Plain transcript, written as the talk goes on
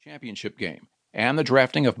Championship game and the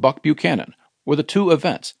drafting of Buck Buchanan were the two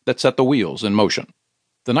events that set the wheels in motion.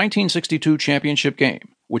 The 1962 championship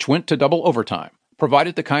game, which went to double overtime,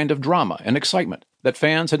 provided the kind of drama and excitement that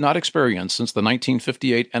fans had not experienced since the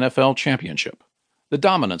 1958 NFL championship. The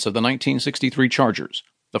dominance of the 1963 Chargers,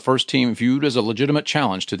 the first team viewed as a legitimate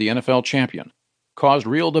challenge to the NFL champion, caused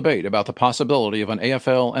real debate about the possibility of an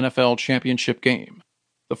AFL-NFL championship game.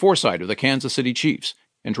 The foresight of the Kansas City Chiefs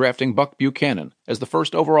in drafting Buck Buchanan as the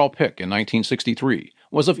first overall pick in 1963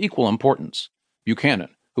 was of equal importance. Buchanan,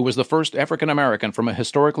 who was the first African-American from a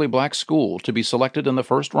historically black school to be selected in the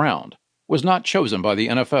first round, was not chosen by the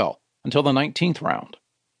NFL until the 19th round.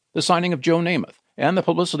 The signing of Joe Namath and the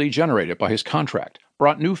publicity generated by his contract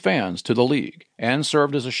brought new fans to the league and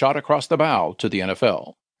served as a shot across the bow to the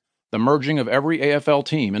NFL. The merging of every AFL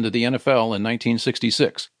team into the NFL in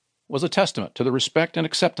 1966 was a testament to the respect and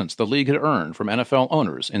acceptance the league had earned from NFL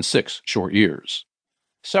owners in 6 short years.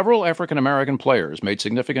 Several African-American players made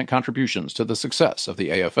significant contributions to the success of the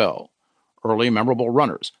AFL. Early memorable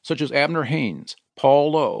runners, such as Abner Haynes,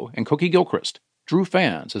 Paul Lowe, and Cookie Gilchrist, drew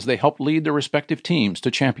fans as they helped lead their respective teams to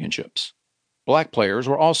championships. Black players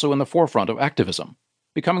were also in the forefront of activism,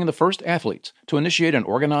 becoming the first athletes to initiate an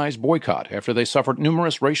organized boycott after they suffered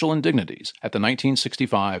numerous racial indignities at the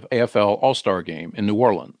 1965 AFL All-Star Game in New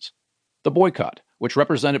Orleans. The boycott, which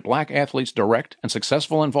represented black athletes' direct and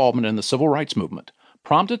successful involvement in the civil rights movement,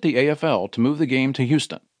 prompted the AFL to move the game to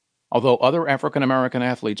Houston. Although other African-American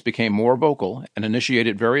athletes became more vocal and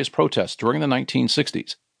initiated various protests during the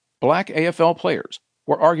 1960s, black AFL players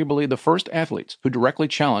were arguably the first athletes who directly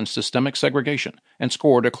challenged systemic segregation and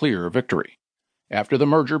scored a clear victory. After the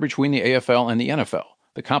merger between the AFL and the NFL,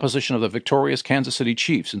 the composition of the victorious Kansas City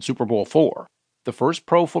Chiefs in Super Bowl IV, the first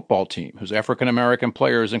pro football team whose African-American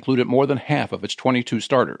players included more than half of its 22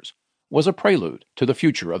 starters, was a prelude to the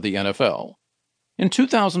future of the NFL. In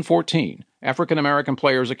 2014, African-American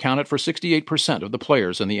players accounted for 68% of the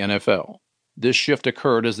players in the NFL. This shift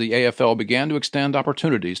occurred as the AFL began to extend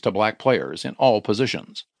opportunities to black players in all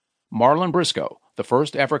positions. Marlon Briscoe, the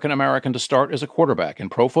first African-American to start as a quarterback in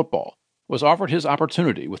pro football, was offered his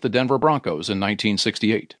opportunity with the Denver Broncos in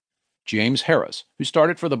 1968. James Harris, who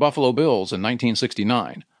started for the Buffalo Bills in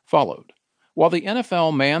 1969, followed. While the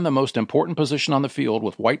NFL manned the most important position on the field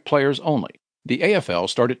with white players only, the AFL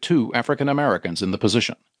started 2 African Americans in the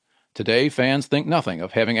position. Today, fans think nothing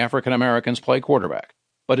of having African Americans play quarterback,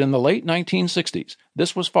 but in the late 1960s,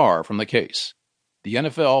 this was far from the case. The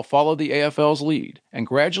NFL followed the AFL's lead and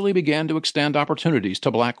gradually began to extend opportunities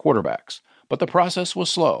to black quarterbacks, but the process was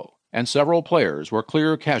slow, and several players were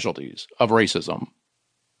clear casualties of racism.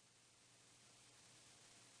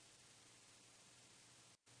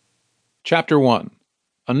 Chapter 1.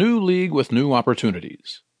 A New League with New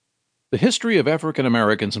Opportunities. The history of African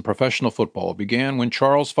Americans in professional football began when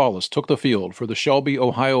Charles Follis took the field for the Shelby,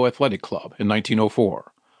 Ohio Athletic Club in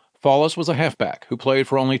 1904. Follis was a halfback who played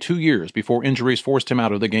for only 2 years before injuries forced him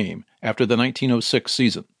out of the game after the 1906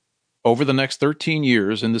 season. Over the next 13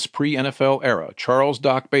 years in this pre-NFL era, Charles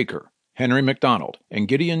Doc Baker, Henry McDonald, and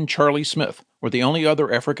Gideon Charlie Smith were the only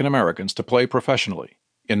other African Americans to play professionally.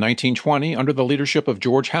 In 1920, under the leadership of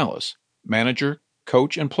George Halas, manager,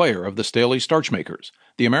 coach, and player of the Staley Starchmakers,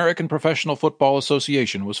 the American Professional Football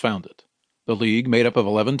Association was founded. The league, made up of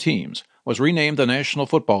 11 teams, was renamed the National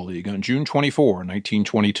Football League on June 24,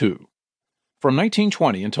 1922. From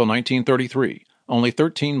 1920 until 1933, only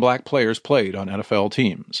 13 black players played on NFL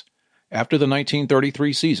teams. After the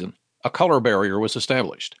 1933 season, a color barrier was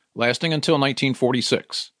established, lasting until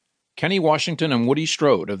 1946. Kenny Washington and Woody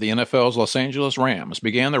Strode of the NFL's Los Angeles Rams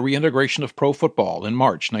began the reintegration of pro football in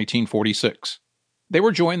March 1946. They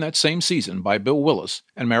were joined that same season by Bill Willis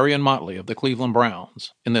and Marion Motley of the Cleveland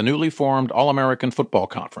Browns in the newly formed All-American Football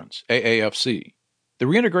Conference, AAFC. The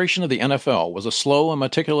reintegration of the NFL was a slow and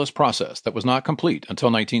meticulous process that was not complete until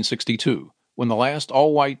 1962, when the last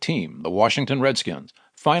all-white team, the Washington Redskins,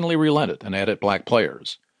 finally relented and added black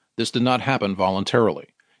players. This did not happen voluntarily.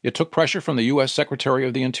 It took pressure from the U.S. Secretary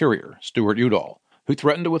of the Interior, Stuart Udall, who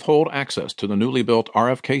threatened to withhold access to the newly built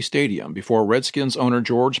RFK Stadium before Redskins owner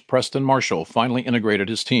George Preston Marshall finally integrated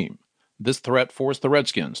his team. This threat forced the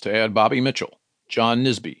Redskins to add Bobby Mitchell, John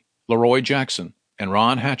Nisbey, Leroy Jackson, and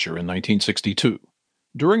Ron Hatcher in 1962.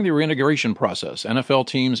 During the reintegration process, NFL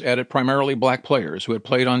teams added primarily black players who had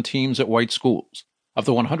played on teams at white schools. Of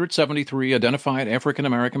the 173 identified African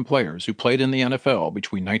American players who played in the NFL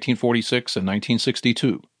between 1946 and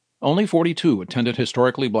 1962, only 42 attended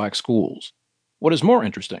historically black schools. What is more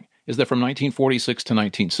interesting is that from 1946 to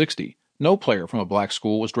 1960, no player from a black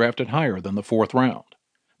school was drafted higher than the 4th round.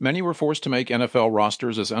 Many were forced to make NFL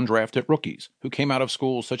rosters as undrafted rookies who came out of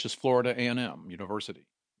schools such as Florida A&M University.